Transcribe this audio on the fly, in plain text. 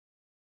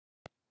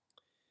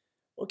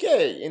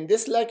Okay, in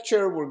this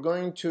lecture we're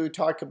going to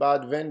talk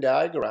about Venn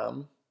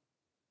diagram,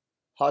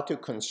 how to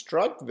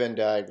construct Venn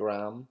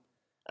diagram,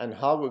 and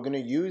how we're going to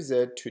use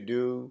it to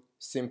do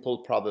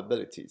simple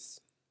probabilities.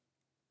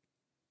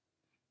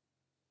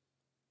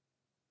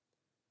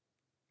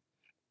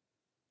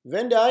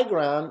 Venn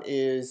diagram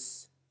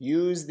is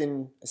used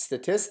in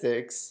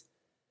statistics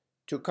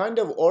to kind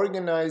of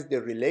organize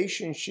the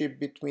relationship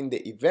between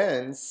the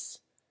events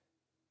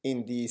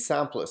in the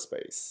sample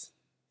space.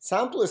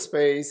 Sample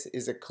space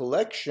is a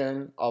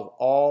collection of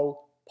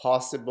all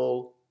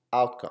possible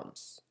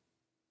outcomes.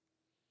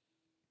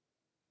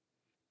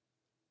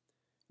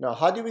 Now,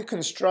 how do we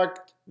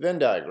construct Venn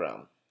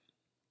diagram?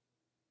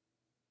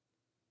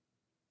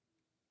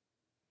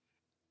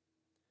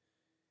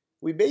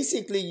 We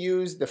basically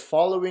use the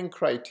following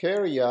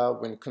criteria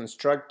when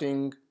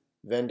constructing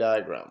Venn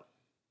diagram.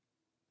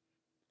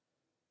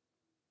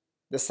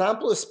 The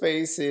sample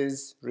space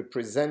is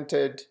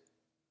represented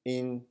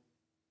in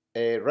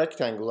a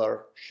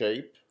rectangular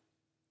shape.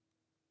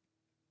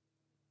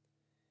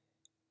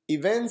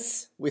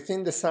 Events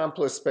within the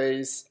sample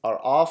space are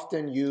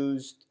often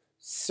used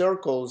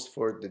circles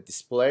for the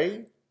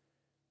display.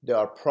 They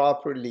are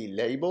properly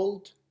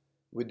labeled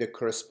with the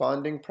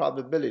corresponding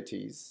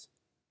probabilities.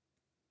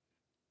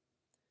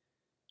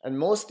 And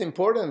most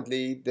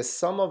importantly, the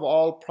sum of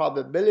all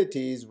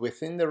probabilities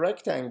within the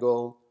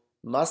rectangle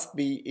must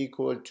be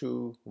equal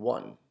to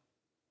 1.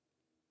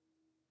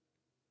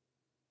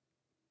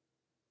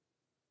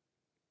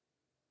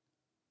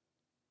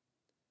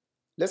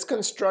 Let's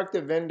construct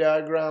a Venn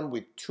diagram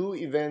with two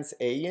events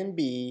A and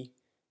B,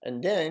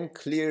 and then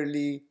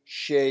clearly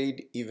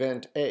shade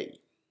event A.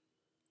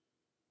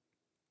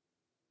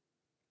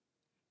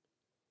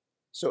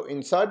 So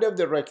inside of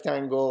the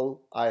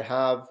rectangle, I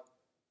have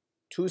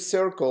two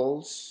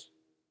circles.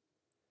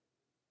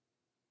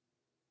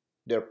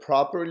 They're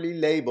properly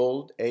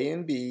labeled A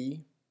and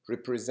B,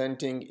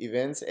 representing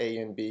events A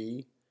and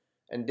B,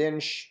 and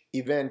then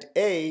event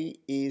A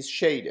is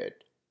shaded.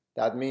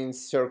 That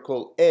means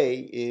circle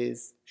A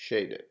is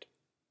shaded.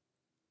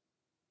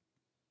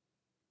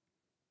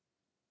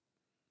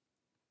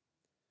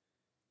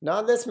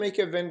 Now let's make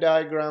a Venn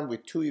diagram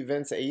with two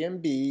events A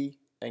and B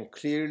and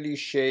clearly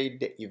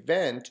shade the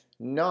event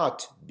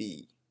not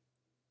B,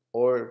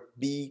 or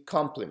B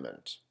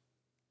complement.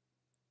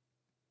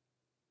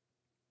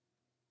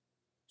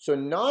 So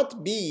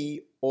not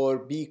B or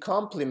B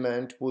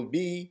complement will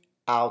be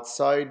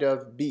outside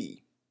of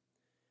B.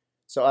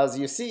 So as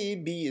you see,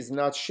 B is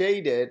not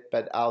shaded,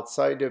 but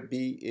outside of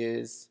B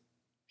is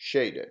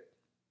shaded,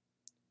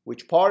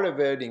 which part of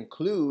it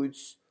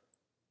includes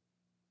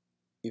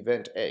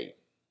event A.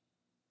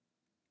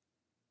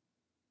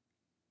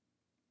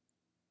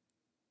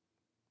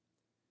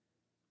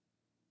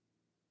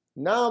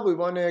 Now we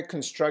want to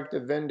construct a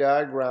Venn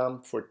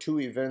diagram for two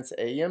events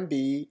A and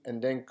B,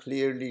 and then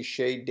clearly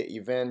shade the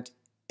event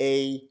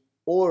A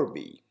or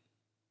B.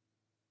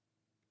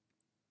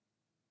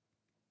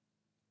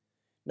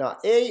 Now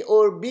A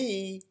or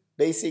B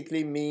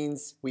basically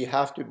means we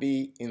have to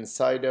be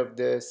inside of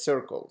the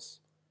circles.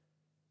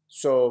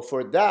 So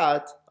for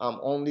that, I'm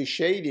only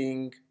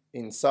shading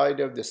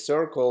inside of the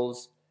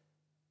circles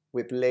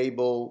with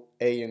label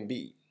A and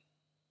B.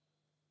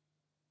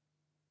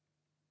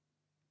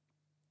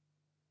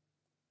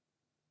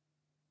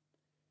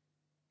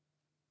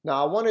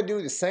 Now I want to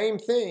do the same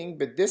thing,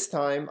 but this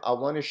time I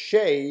want to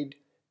shade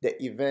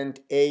the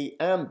event A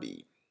and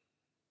B.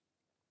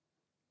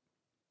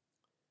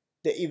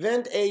 The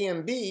event A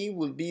and B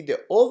will be the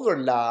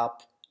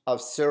overlap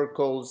of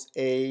circles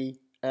A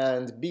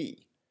and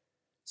B.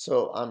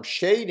 So I'm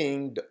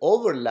shading the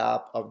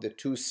overlap of the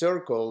two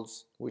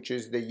circles, which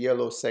is the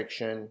yellow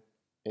section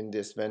in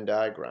this Venn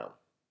diagram.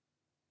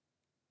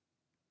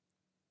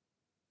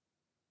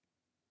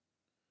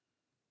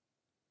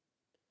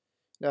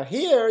 Now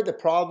here the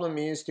problem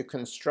is to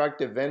construct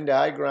a Venn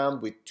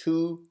diagram with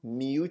two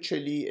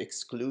mutually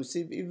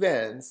exclusive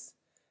events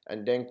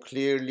and then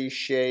clearly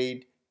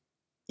shade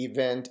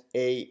event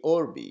A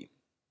or B.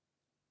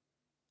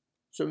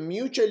 So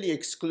mutually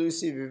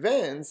exclusive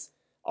events,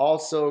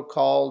 also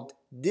called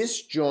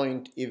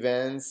disjoint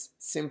events,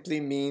 simply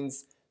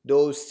means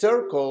those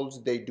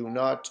circles, they do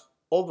not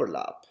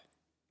overlap.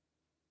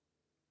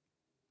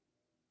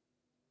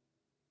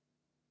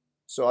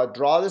 So I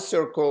draw the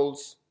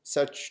circles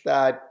such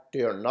that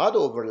they are not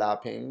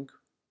overlapping,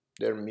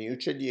 they're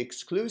mutually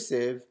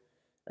exclusive,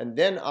 and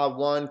then I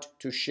want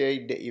to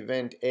shade the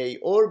event A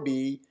or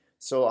B,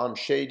 so I'm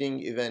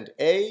shading event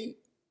A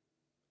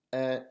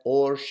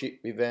or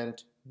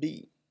event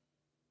B.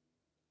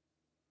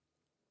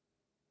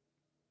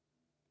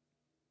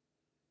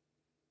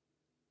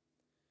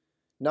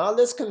 Now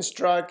let's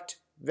construct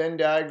Venn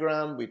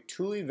diagram with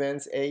two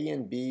events A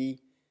and B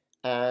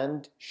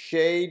and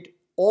shade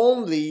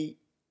only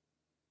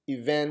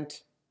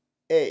event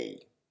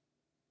A.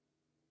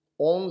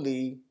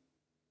 Only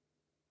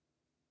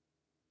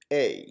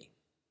A.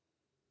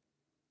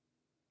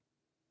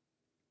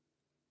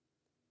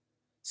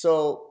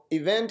 So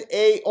event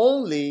A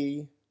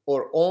only,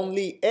 or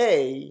only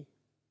A,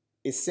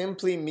 It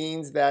simply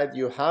means that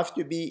you have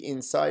to be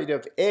inside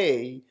of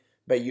A,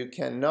 but you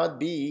cannot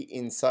be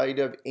inside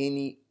of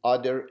any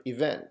other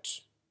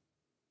event.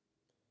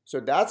 So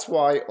that's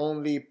why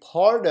only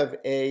part of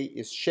A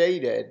is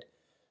shaded.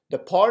 The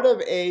part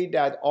of A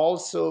that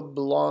also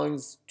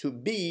belongs to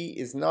B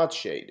is not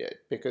shaded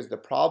because the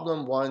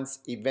problem wants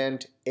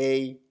event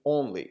A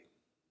only.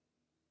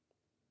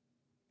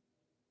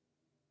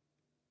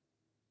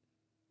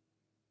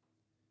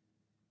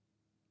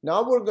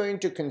 Now we're going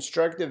to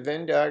construct a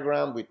Venn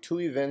diagram with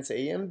two events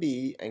A and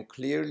B and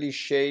clearly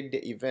shade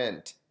the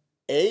event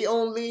A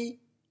only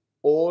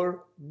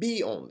or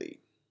B only.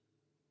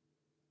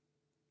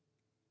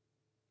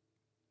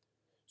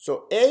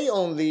 So A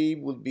only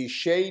would be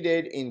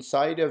shaded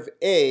inside of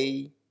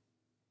A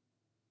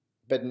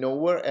but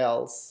nowhere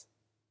else,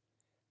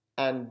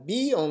 and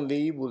B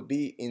only will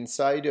be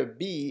inside of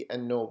B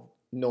and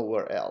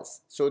nowhere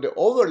else. So the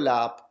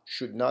overlap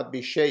should not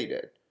be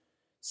shaded.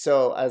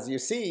 So as you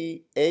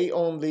see, A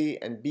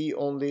only and B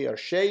only are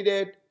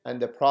shaded,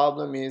 and the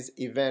problem is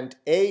event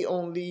A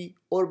only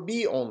or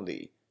B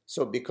only.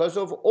 So because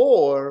of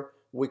or,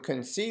 we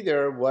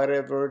consider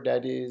whatever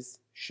that is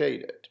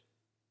shaded.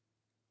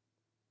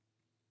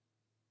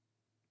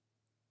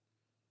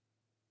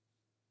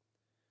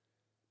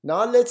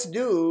 Now let's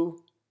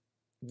do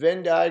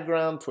Venn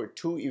diagram for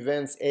two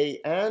events A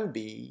and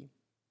B,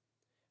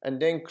 and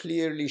then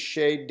clearly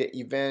shade the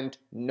event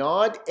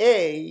not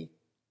A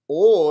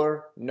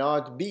or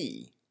not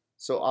B.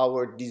 So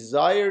our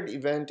desired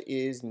event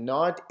is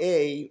not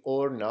A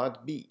or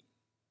not B.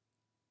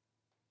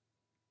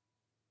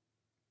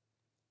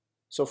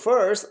 So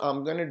first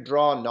I'm going to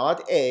draw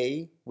not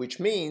A, which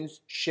means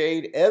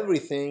shade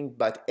everything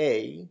but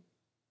A.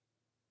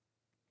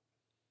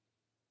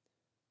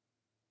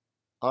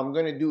 I'm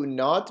going to do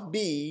not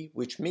B,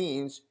 which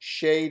means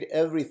shade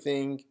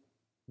everything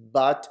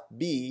but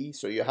B.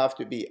 So you have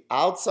to be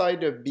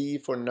outside of B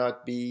for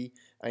not B,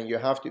 and you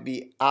have to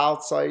be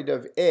outside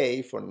of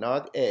A for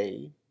not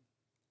A.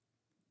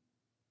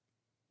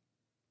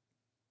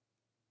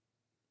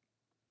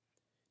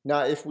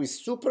 Now if we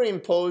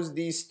superimpose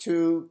these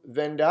two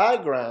Venn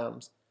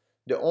diagrams,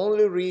 the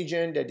only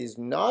region that is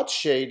not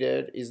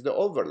shaded is the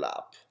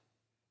overlap.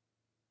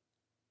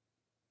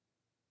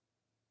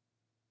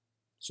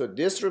 So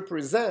this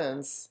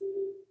represents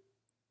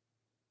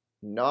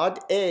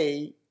not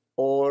A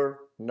or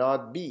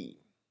not B.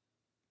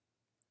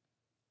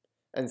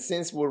 And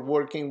since we're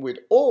working with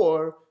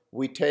or,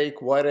 we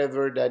take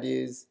whatever that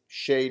is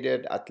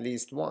shaded at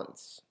least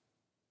once.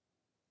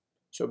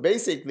 So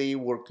basically,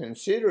 we're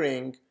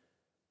considering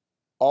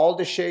all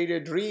the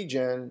shaded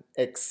region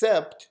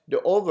except the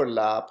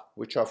overlap,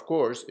 which of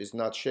course is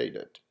not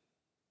shaded.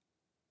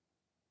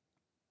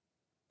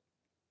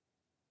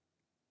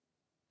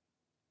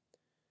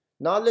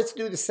 Now let's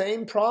do the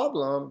same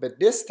problem, but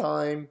this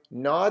time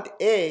not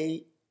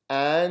A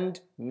and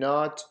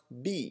not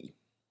B.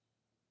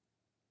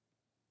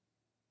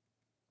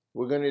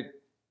 We're going to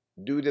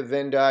do the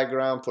Venn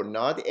diagram for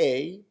not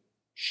A,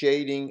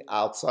 shading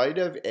outside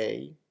of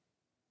A.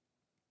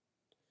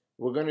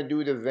 We're going to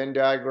do the Venn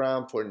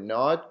diagram for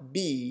not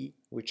B,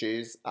 which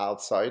is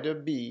outside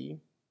of B.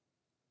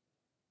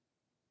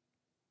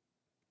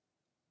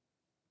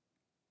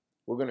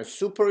 We're going to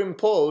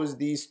superimpose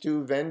these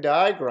two Venn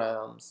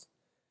diagrams.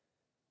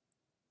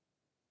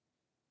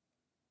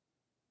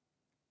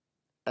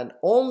 And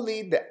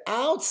only the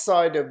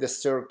outside of the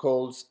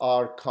circles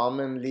are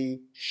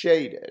commonly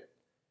shaded.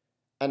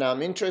 And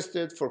I'm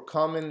interested for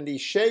commonly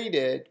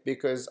shaded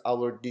because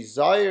our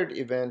desired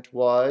event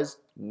was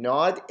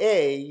not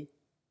A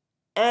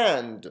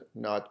and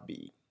not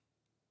B.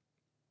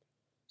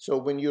 So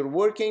when you're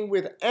working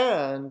with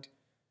and,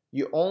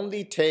 you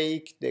only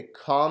take the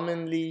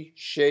commonly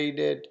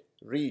shaded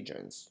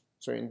regions.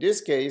 So in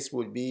this case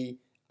would be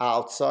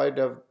outside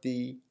of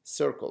the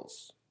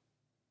circles.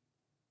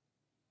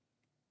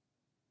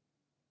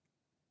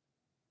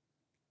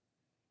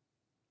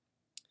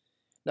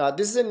 Now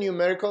this is a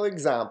numerical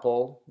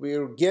example.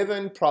 We're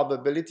given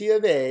probability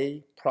of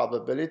A,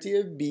 probability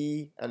of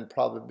B, and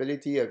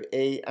probability of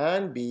A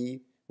and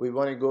B. We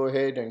want to go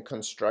ahead and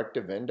construct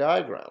a Venn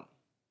diagram.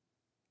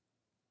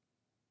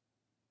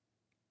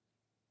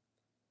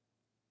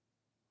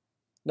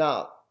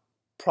 Now,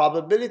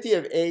 probability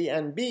of A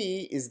and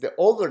B is the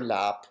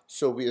overlap,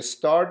 so we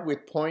start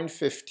with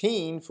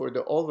 0.15 for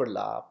the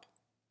overlap.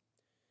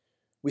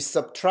 We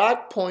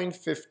subtract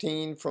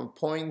 0.15 from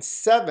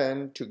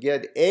 0.7 to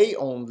get A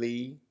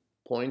only,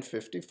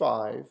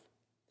 0.55.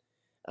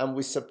 And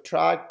we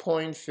subtract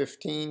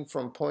 0.15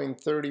 from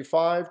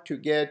 0.35 to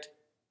get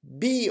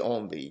B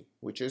only,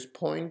 which is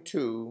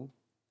 0.2.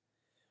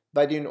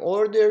 But in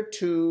order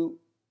to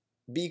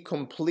be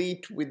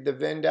complete with the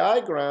Venn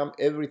diagram,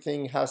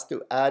 everything has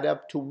to add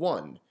up to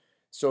 1.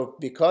 So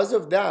because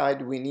of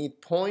that, we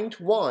need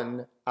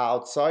 0.1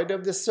 outside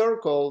of the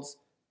circles,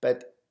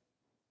 but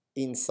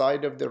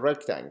inside of the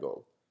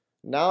rectangle.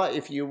 Now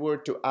if you were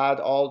to add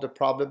all the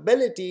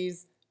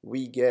probabilities,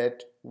 we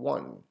get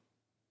 1.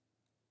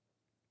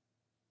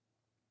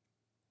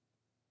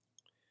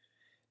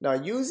 Now,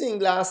 using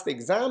last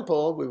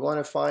example, we want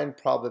to find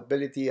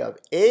probability of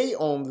A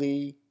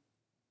only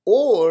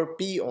or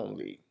B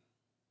only.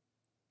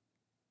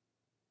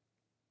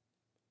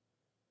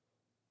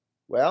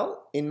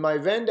 Well, in my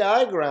Venn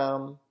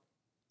diagram,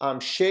 I'm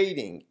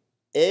shading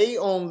A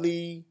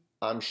only,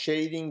 I'm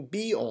shading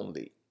B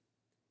only.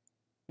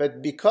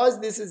 But because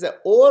this is an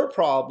OR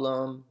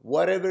problem,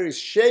 whatever is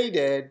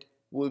shaded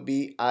will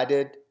be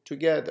added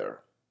together.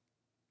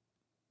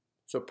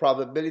 So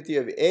probability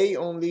of A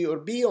only or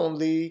B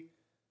only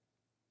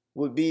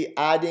will be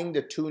adding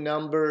the two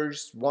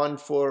numbers, one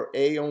for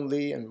A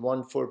only and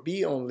one for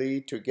B only,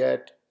 to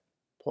get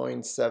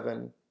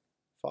 0.75.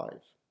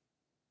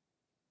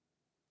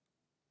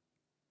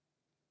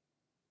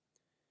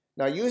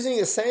 Now, using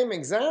the same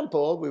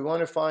example, we want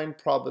to find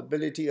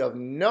probability of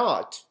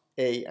not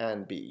A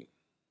and B.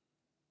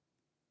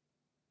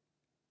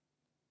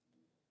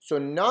 So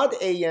not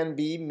A and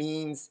B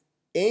means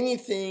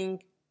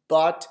anything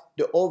but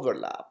the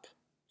overlap.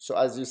 So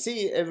as you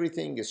see,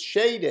 everything is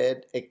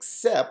shaded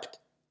except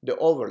the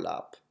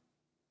overlap.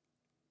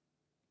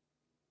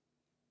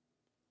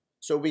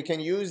 So we can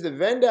use the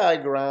Venn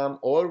diagram,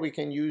 or we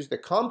can use the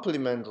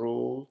complement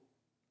rule,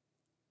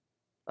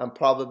 and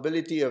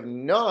probability of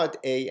not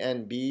A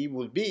and B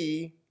will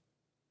be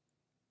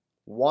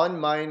 1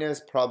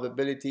 minus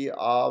probability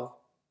of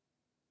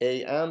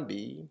A and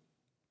B.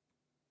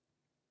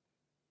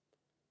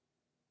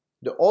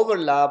 The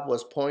overlap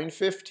was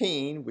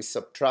 0.15. We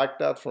subtract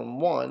that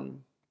from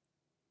 1.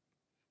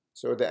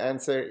 So the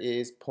answer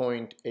is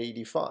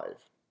 0.85.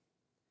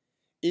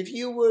 If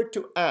you were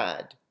to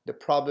add the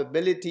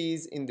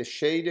probabilities in the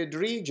shaded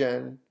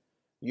region,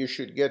 you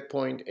should get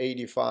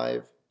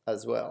 0.85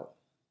 as well.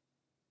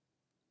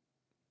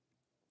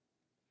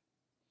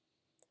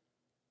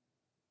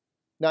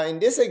 Now, in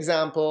this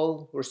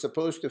example, we're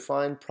supposed to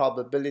find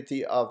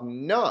probability of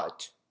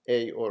not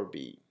A or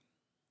B.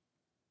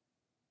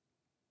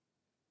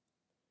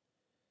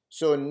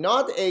 So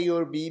not A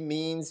or B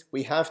means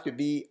we have to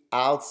be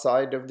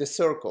outside of the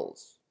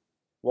circles.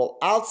 Well,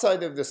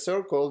 outside of the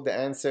circle, the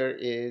answer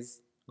is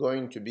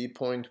going to be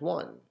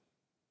 0.1.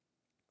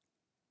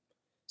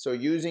 So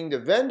using the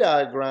Venn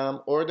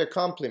diagram or the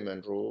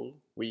complement rule,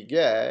 we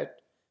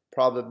get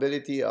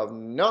probability of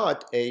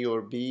not A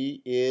or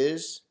B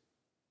is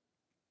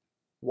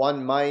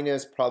 1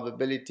 minus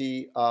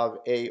probability of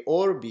A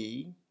or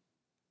B.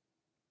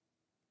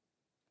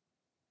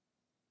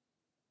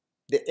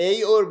 The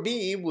A or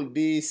B will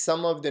be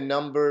some of the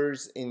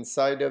numbers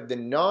inside of the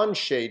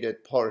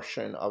non-shaded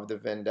portion of the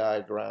Venn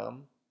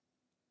diagram.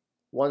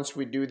 Once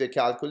we do the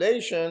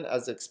calculation,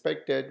 as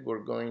expected, we're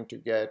going to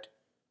get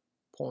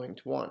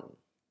 0.1.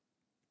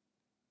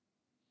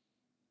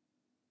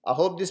 I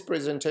hope this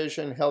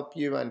presentation helped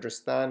you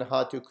understand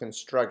how to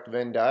construct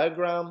Venn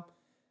diagram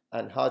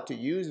and how to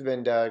use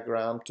Venn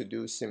diagram to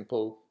do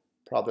simple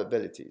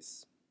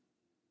probabilities.